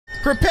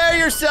Prepare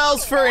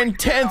yourselves for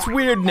intense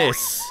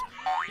weirdness.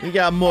 We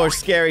got more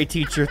Scary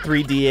Teacher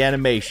 3D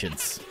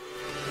animations.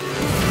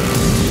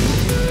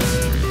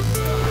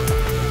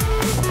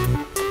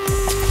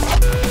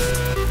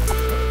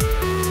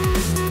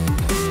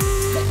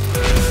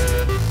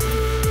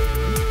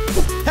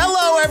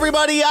 Hello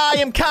everybody, I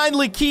am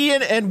kindly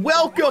Keyin, and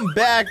welcome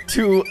back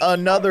to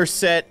another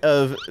set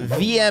of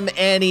VM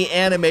Annie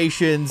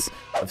animations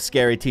of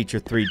Scary Teacher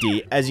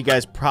 3D. As you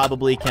guys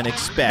probably can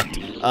expect,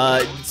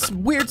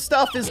 some weird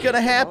stuff is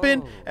gonna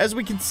happen. As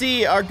we can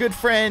see, our good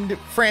friend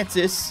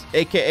Francis,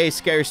 aka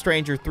Scary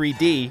Stranger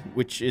 3D,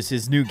 which is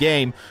his new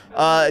game,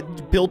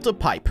 built a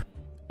pipe,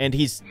 and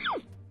he's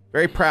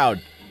very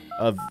proud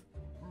of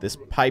this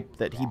pipe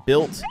that he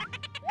built.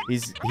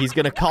 He's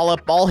gonna call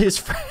up all his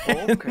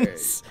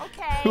friends,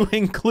 who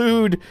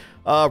include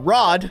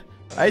Rod,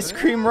 Ice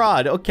Cream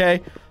Rod.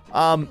 Okay,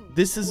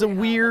 this is a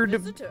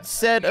weird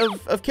set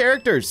of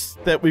characters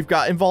that we've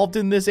got involved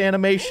in this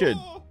animation.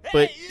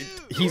 But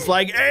he's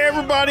like, hey,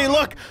 everybody,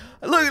 look,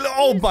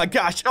 oh my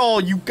gosh, oh,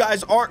 you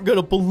guys aren't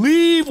gonna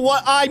believe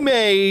what I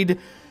made.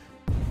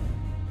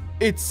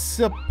 It's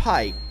a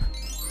pipe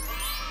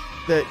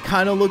that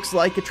kind of looks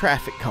like a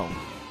traffic cone.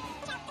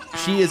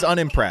 She is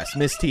unimpressed.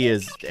 Miss T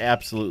is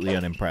absolutely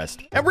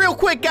unimpressed. And real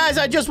quick, guys,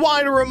 I just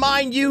wanted to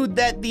remind you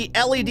that the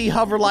LED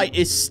hover light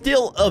is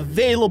still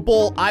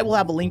available. I will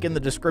have a link in the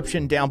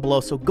description down below,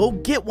 so go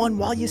get one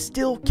while you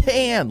still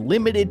can.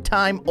 Limited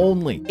time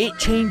only. It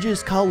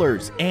changes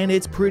colors, and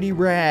it's pretty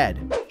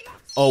rad.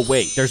 Oh,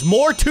 wait, there's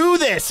more to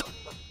this.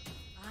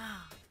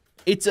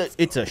 It's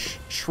a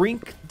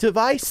shrink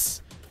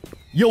device.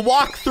 You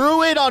walk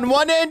through it on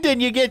one end,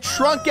 and you get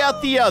shrunk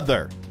out the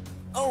other.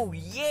 Oh,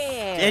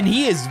 yeah. And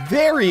he is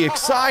very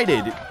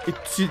excited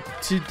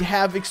to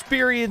have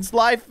experienced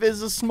life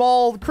as a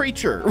small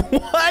creature.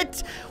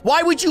 What?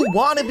 Why would you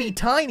want to be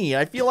tiny?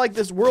 I feel like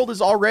this world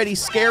is already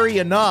scary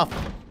enough.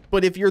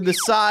 But if you're the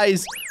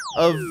size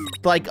of,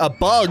 like, a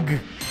bug,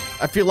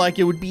 I feel like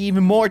it would be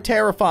even more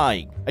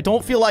terrifying. I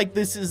don't feel like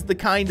this is the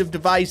kind of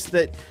device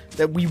that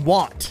we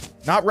want.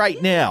 Not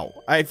right now.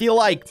 I feel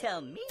like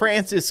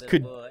Francis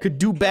could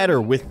do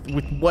better with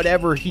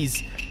whatever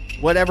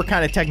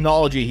kind of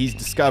technology he's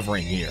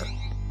discovering here.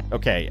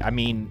 Okay, I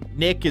mean,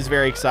 Nick is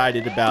very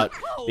excited about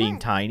being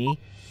tiny,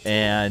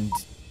 and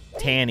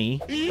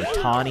Tani, or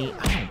Tani,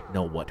 I don't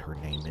know what her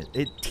name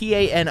is.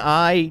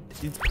 T-A-N-I,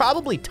 it's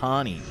probably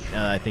Tani,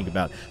 now that I think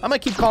about it. I'm gonna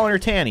keep calling her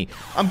Tani.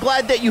 I'm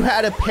glad that you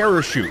had a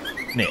parachute,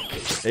 Nick.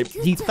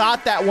 He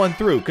thought that one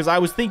through, because I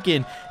was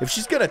thinking, if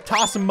she's gonna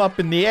toss him up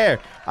in the air,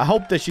 I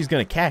hope that she's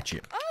gonna catch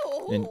him.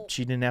 And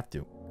she didn't have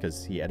to,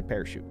 because he had a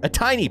parachute. A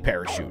tiny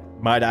parachute,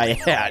 might I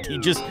add. He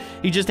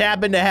just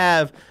happened to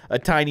have a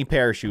tiny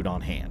parachute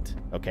on hand.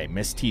 Okay,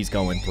 Miss T's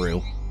going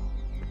through.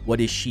 What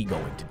is she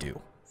going to do?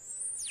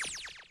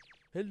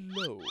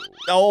 Hello.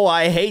 Oh,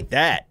 I hate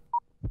that.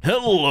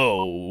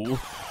 Hello.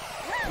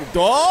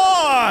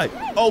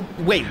 Oh! Oh,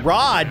 wait,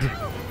 Rod.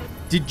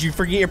 Did you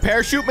forget your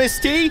parachute, Miss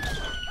T?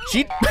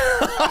 She...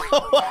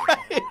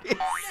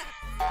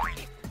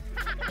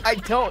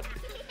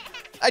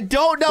 I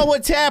don't know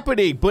what's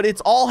happening, but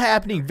it's all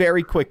happening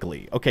very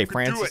quickly. Okay,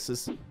 Francis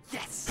is...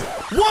 Yes!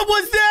 What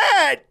was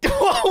that?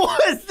 What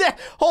was that?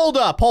 Hold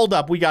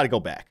up. We gotta go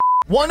back.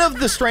 One of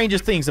the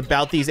strangest things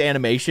about these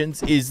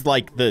animations is,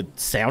 like, the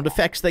sound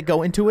effects that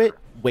go into it.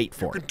 Wait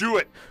for it. You can do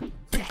it.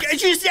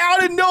 It's just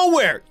out of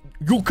nowhere.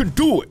 You can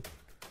do it.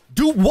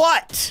 Do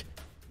what?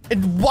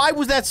 And why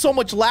was that so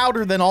much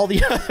louder than all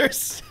the other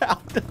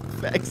sound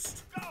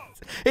effects?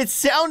 It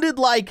sounded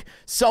like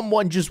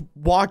someone just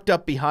walked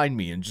up behind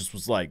me and just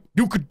was like,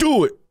 you could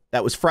do it.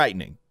 That was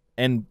frightening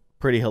and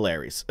pretty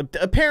hilarious.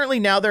 Apparently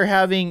now they're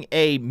having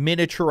a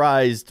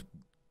miniaturized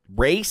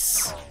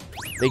race.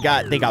 They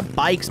got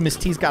bikes. Miss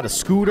T's got a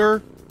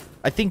scooter.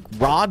 I think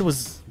Rod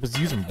was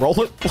using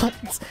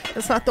rollerblades.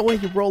 That's not the way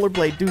you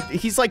rollerblade, dude.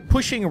 He's like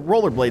pushing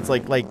rollerblades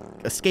like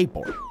a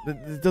skateboard.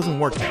 It doesn't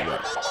work that way.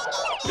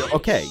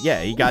 Okay,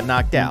 yeah, he got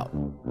knocked out.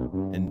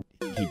 And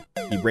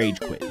he rage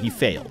quit. He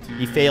failed.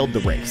 He failed the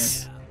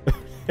race.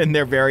 And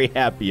they're very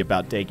happy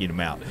about taking him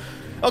out.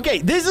 Okay,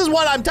 this is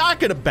what I'm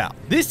talking about.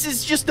 This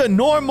is just a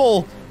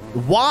normal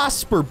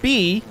wasp or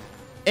bee.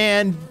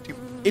 And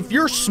if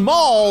you're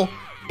small,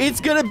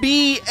 it's gonna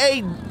be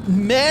a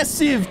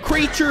massive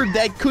creature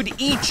that could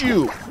eat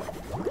you.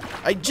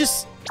 I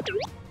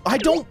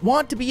don't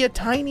want to be a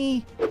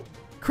tiny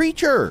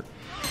creature.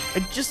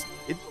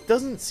 It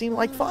doesn't seem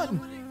like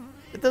fun.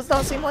 It does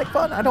not seem like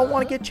fun. I don't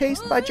want to get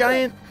chased by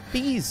giant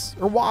bees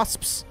or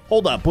wasps.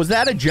 Hold up, was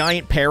that a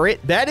giant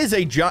parrot? That is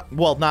a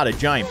well, not a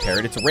giant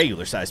parrot, it's a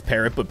regular sized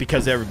parrot, but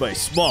because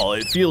everybody's small,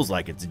 it feels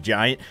like it's a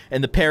giant,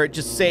 and the parrot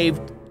just saved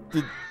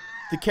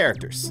the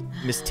characters.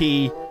 Miss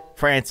T,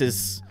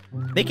 Francis,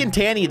 Nick and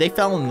Tani, they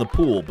fell in the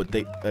pool, but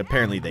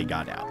apparently they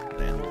got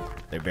out, and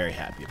they're very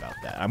happy about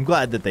that. I'm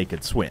glad that they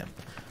could swim.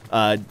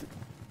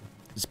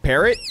 Is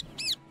Parrot?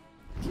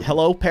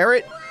 Hello,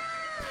 Parrot?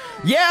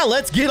 Yeah,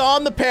 let's get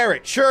on the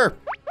Parrot. Sure,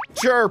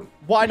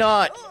 why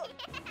not?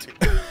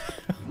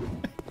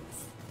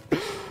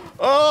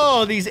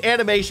 Oh, these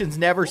animations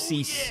never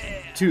cease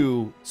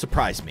to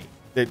surprise me.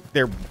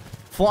 They're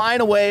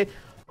flying away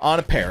on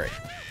a parrot.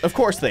 Of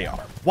course they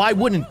are. Why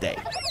wouldn't they?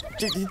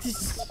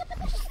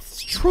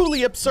 It's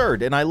truly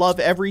absurd, and I love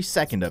every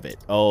second of it.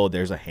 Oh,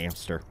 there's a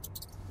hamster.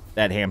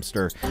 That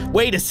hamster.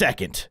 Wait a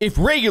second. If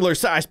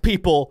regular-sized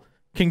people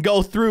can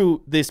go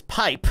through this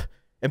pipe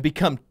and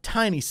become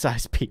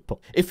tiny-sized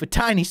people, if a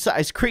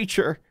tiny-sized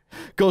creature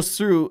goes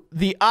through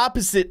the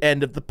opposite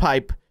end of the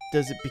pipe,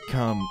 does it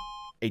become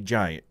a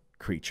giant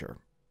creature?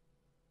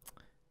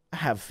 I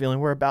have a feeling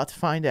we're about to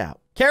find out.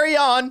 Carry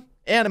on,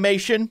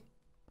 animation.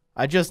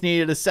 I just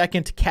needed a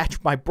second to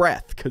catch my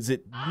breath because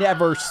it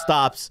never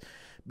stops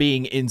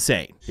being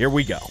insane. Here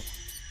we go.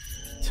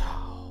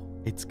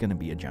 It's gonna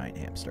be a giant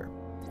hamster.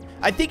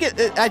 I think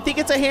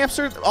it's a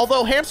hamster,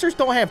 although hamsters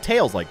don't have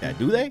tails like that,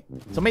 do they?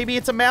 So maybe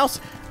it's a mouse.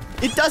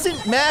 It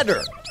doesn't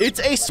matter. It's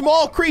a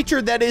small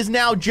creature that is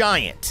now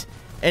giant.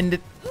 And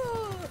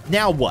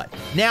now what?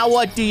 Now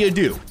what do you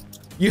do?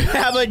 You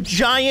have a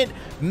giant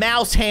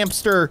mouse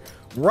hamster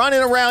running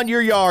around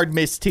your yard,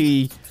 Miss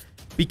T,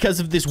 because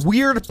of this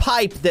weird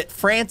pipe that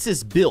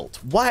Francis built.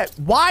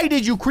 Why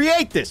did you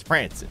create this,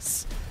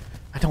 Francis?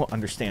 I don't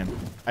understand.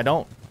 I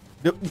don't.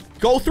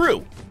 Go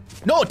through.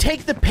 No,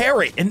 take the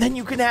parrot, and then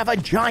you can have a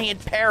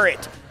giant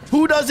parrot.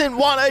 Who doesn't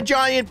want a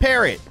giant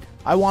parrot?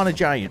 I want a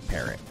giant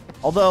parrot.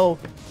 Although,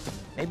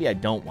 maybe I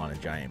don't want a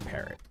giant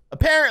parrot.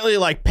 Apparently,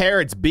 like,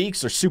 parrots'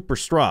 beaks are super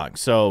strong.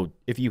 So,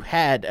 if you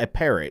had a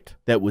parrot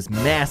that was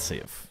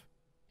massive,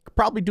 you could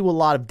probably do a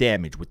lot of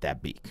damage with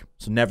that beak.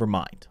 So, never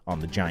mind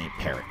on the giant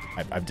parrot.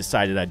 I've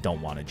decided I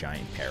don't want a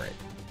giant parrot.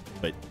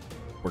 But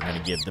we're going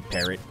to give the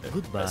parrot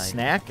a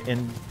snack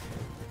and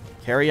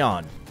carry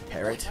on.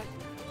 Parrot,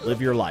 live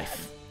your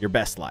life. Your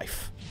best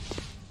life.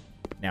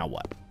 Now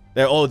what?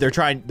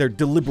 They're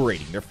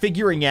deliberating. They're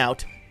figuring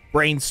out,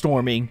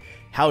 brainstorming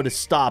how to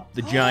stop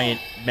the giant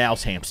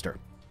mouse hamster.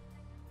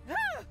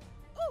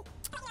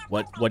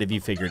 What have you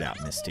figured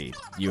out, Miss T?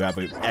 You have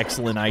an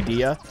excellent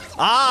idea?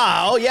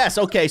 Oh yes,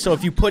 okay, so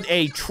if you put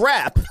a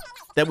trap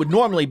that would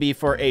normally be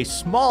for a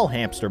small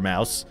hamster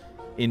mouse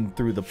in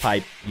through the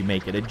pipe, you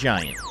make it a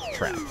giant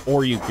trap.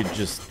 Or you could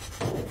just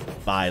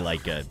buy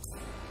like a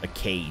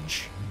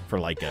cage for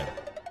like a,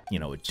 you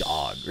know, a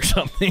dog or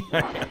something.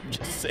 I'm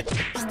just saying,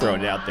 just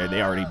throwing it out there.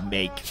 They already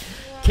make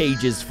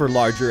cages for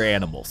larger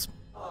animals.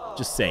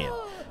 Just saying.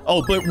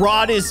 Oh, but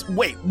Rod is,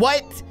 wait,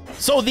 what?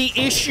 So the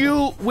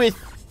issue with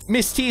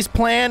Miss T's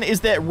plan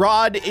is that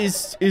Rod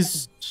is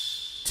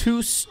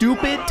too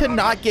stupid to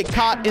not get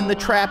caught in the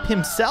trap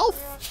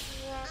himself?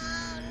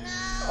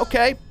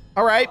 Okay,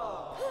 all right.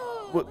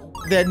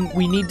 Then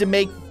we need to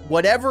make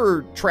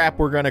whatever trap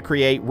we're gonna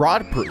create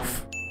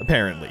Rod-proof,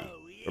 apparently.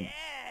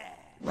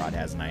 Rod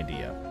has an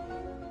idea.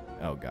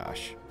 Oh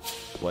gosh,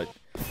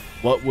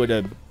 what would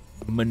a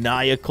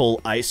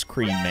maniacal ice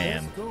cream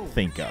man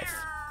think of?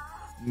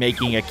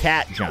 Making a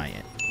cat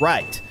giant,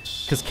 right?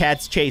 Because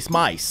cats chase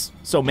mice.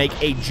 So make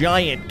a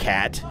giant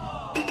cat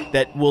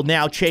that will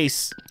now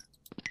chase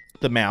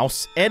the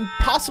mouse and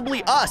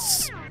possibly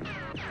us.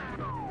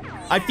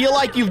 I feel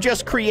like you've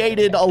just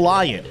created a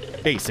lion,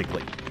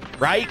 basically,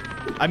 right?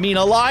 I mean,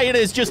 a lion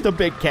is just a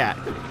big cat.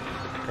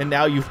 And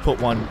now you've put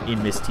one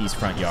in Miss T's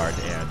front yard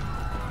and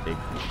they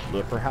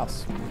blew up her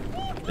house.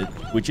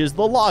 Which is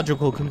the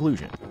logical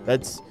conclusion.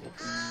 That's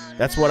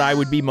what I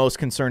would be most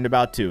concerned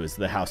about too, is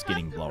the house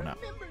getting blown up.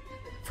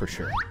 For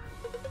sure.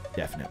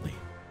 Definitely.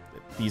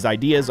 These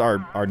ideas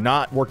are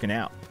not working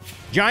out.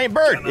 Giant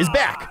bird is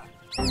back.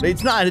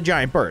 It's not a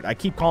giant bird. I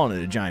keep calling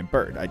it a giant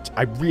bird.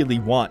 I really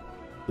want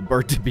the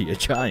bird to be a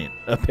giant,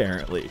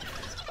 apparently.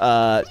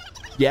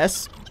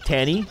 Yes,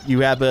 Tani,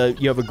 you have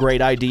a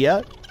great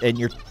idea, and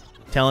you're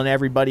telling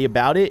everybody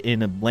about it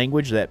in a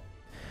language that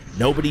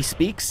nobody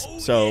speaks.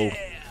 So,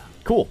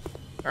 cool.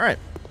 All right.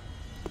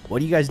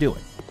 What are you guys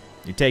doing?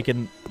 You're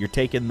taking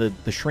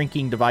the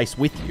shrinking device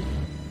with you.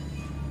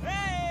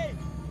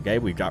 Okay,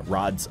 we've got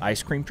Rod's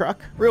ice cream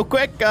truck. Real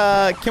quick,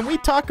 can we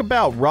talk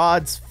about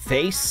Rod's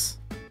face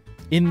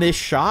in this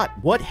shot?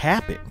 What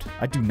happened?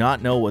 I do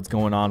not know what's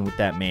going on with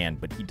that man,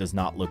 but he does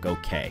not look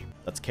okay.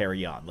 Let's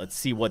carry on. Let's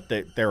see what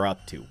they're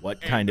up to.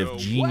 What kind of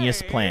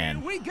genius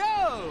plan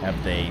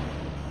have they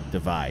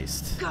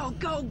devised? Go,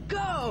 go,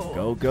 go!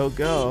 Go, go,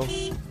 go.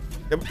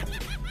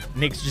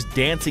 Nick's just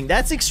dancing.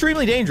 That's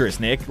extremely dangerous,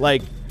 Nick.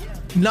 Like,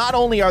 not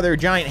only are there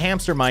giant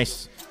hamster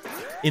mice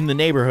in the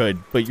neighborhood,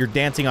 but you're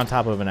dancing on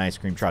top of an ice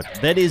cream truck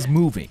that is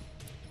moving.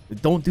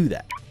 Don't do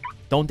that.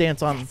 Don't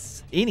dance on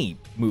any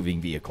moving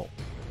vehicle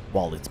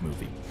while it's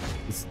moving.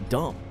 It's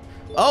dumb.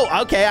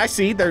 Oh, okay, I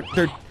see. They're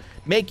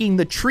making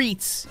the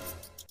treats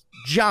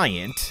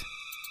giant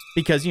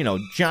because, you know,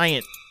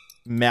 giant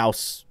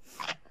mouse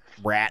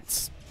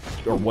rats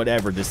or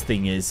whatever this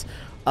thing is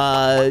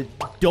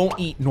don't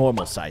eat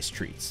normal sized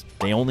treats.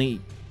 They only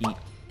eat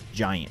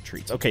giant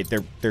treats. Okay, they're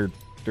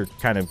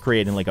kind of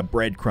creating like a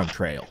breadcrumb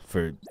trail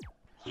for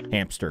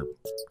hamster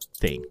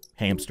thing.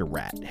 Hamster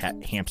rat,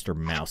 hamster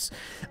mouse.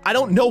 I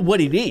don't know what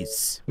it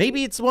is.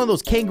 Maybe it's one of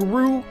those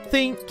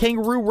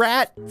kangaroo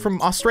rat from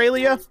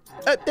Australia.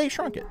 They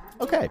shrunk it.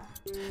 Okay.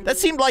 That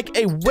seemed like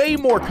a way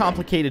more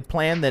complicated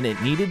plan than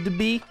it needed to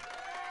be.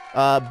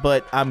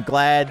 But I'm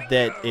glad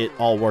that it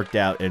all worked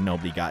out and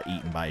nobody got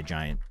eaten by a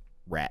giant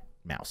rat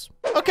mouse.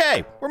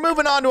 Okay, we're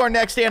moving on to our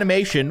next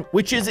animation,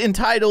 which is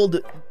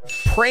entitled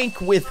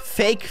Prank with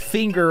Fake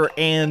Finger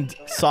and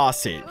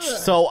Sausage.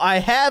 So I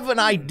have an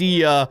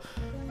idea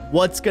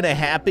what's gonna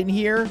happen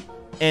here,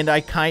 and I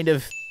kind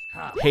of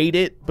hate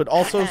it, but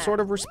also sort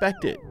of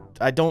respect it.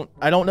 I don't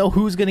know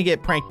who's gonna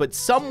get pranked, but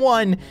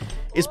someone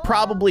is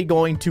probably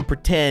going to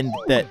pretend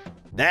that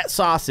that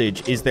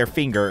sausage is their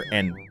finger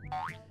and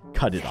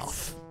cut it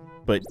off.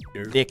 But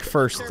Nick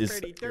first is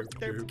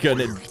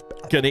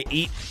gonna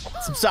eat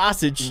some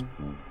sausage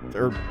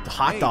or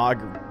hot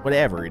dog or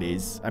whatever it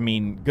is. I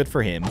mean, good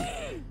for him.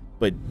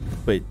 But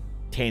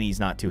Tani's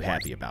not too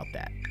happy about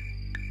that.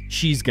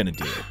 She's gonna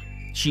do it.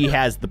 She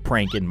has the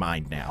prank in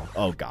mind now.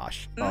 Oh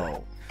gosh.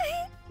 Oh.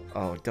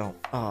 Oh, don't.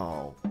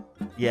 Oh.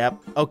 Yep.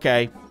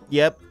 Okay.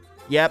 Yep.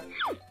 Yep.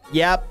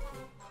 Yep.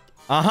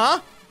 Uh-huh.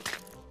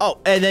 Oh,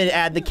 and then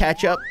add the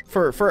ketchup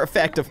for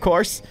effect, of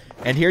course.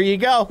 And here you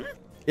go.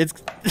 It's...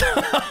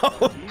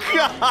 Oh,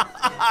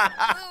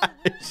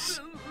 gosh.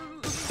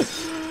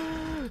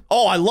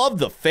 Oh, I love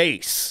the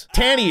face.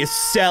 Tani is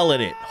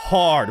selling it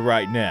hard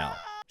right now.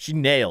 She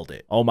nailed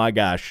it. Oh, my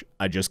gosh.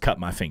 I just cut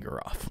my finger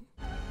off.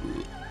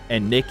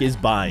 And Nick is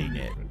buying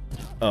it.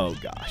 Oh,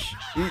 gosh.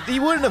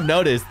 You wouldn't have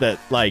noticed that,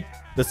 like,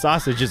 the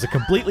sausage is a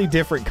completely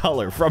different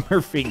color from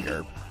her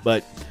finger.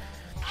 But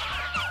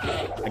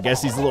I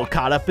guess he's a little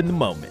caught up in the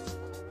moment.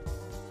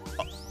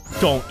 Oh,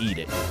 don't eat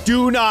it.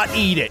 Do not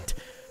eat it.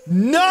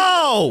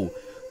 No!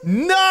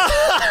 No!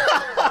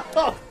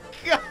 Oh,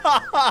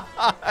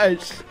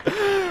 gosh.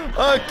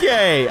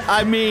 Okay,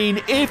 I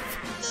mean,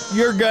 if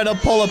you're gonna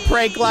pull a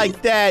prank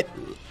like that,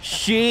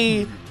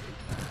 she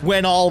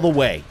went all the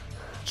way.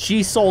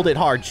 She sold it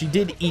hard. She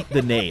did eat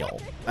the nail.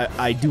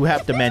 I do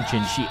have to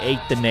mention she ate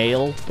the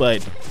nail,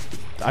 but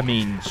I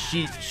mean,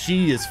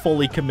 she is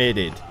fully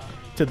committed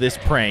to this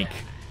prank,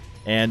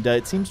 and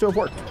it seems to have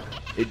worked.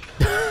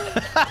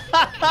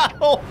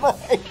 Oh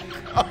my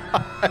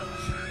gosh.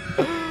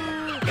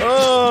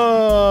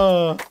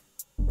 Oh.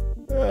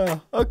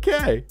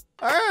 Okay.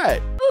 All right.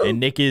 And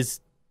Nick is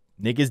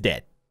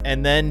dead.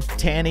 And then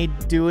Tani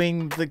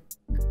doing the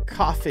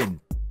coffin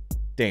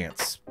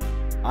dance.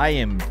 I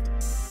am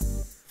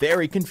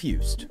very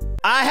confused.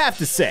 I have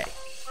to say,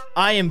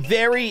 I am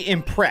very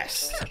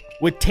impressed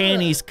with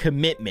Tani's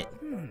commitment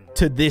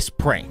to this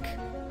prank.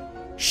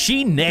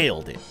 She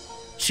nailed it.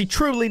 She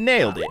truly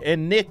nailed it.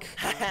 And Nick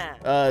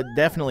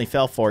definitely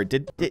fell for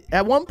it.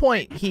 At one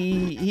point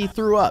he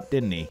threw up,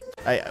 didn't he?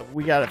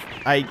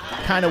 I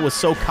kind of was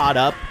so caught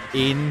up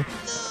in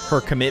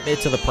her commitment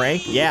to the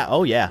prank. Yeah,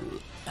 oh yeah.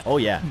 Oh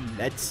yeah.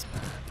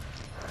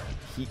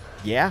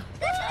 Yeah.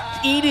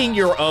 Eating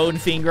your own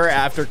finger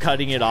after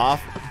cutting it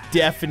off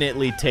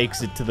definitely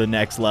takes it to the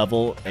next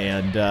level,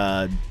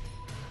 and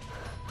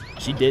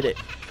she did it.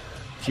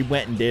 She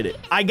went and did it.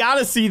 I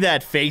gotta see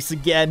that face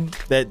again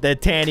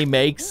that Tani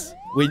makes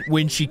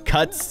when she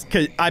cuts,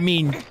 cause I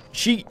mean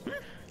she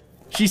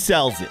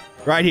sells it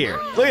right here.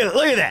 Look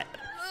at that.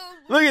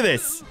 Look at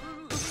this.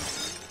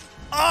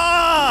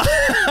 Oh,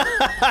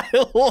 I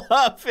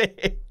love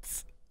it.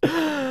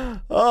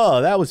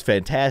 Oh, that was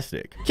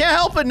fantastic. Can't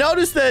help but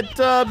notice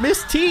that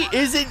Miss T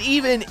isn't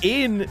even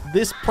in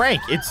this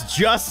prank. It's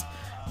just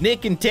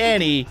Nick and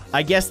Tani.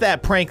 I guess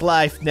that prank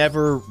life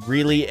never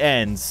really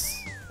ends.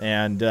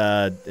 And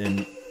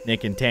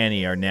Nick and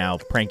Tani are now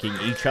pranking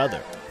each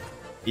other,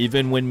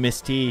 even when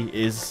Miss T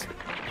is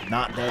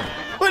not there.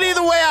 But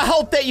either way, I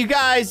hope that you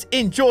guys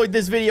enjoyed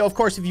this video. Of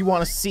course, if you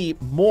want to see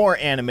more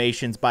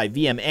animations by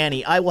VM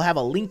Annie, I will have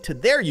a link to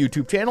their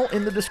YouTube channel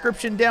in the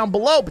description down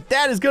below. But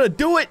that is going to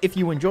do it. If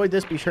you enjoyed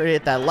this, be sure to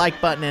hit that like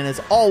button. And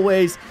as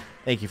always,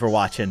 thank you for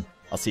watching.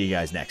 I'll see you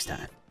guys next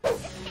time.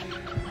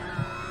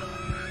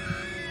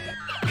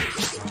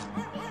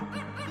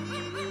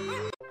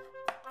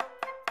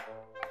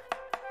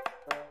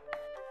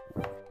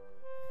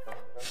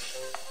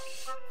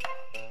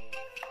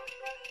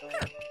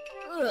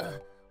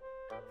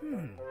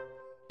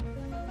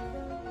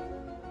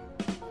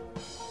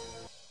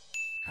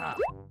 Huh.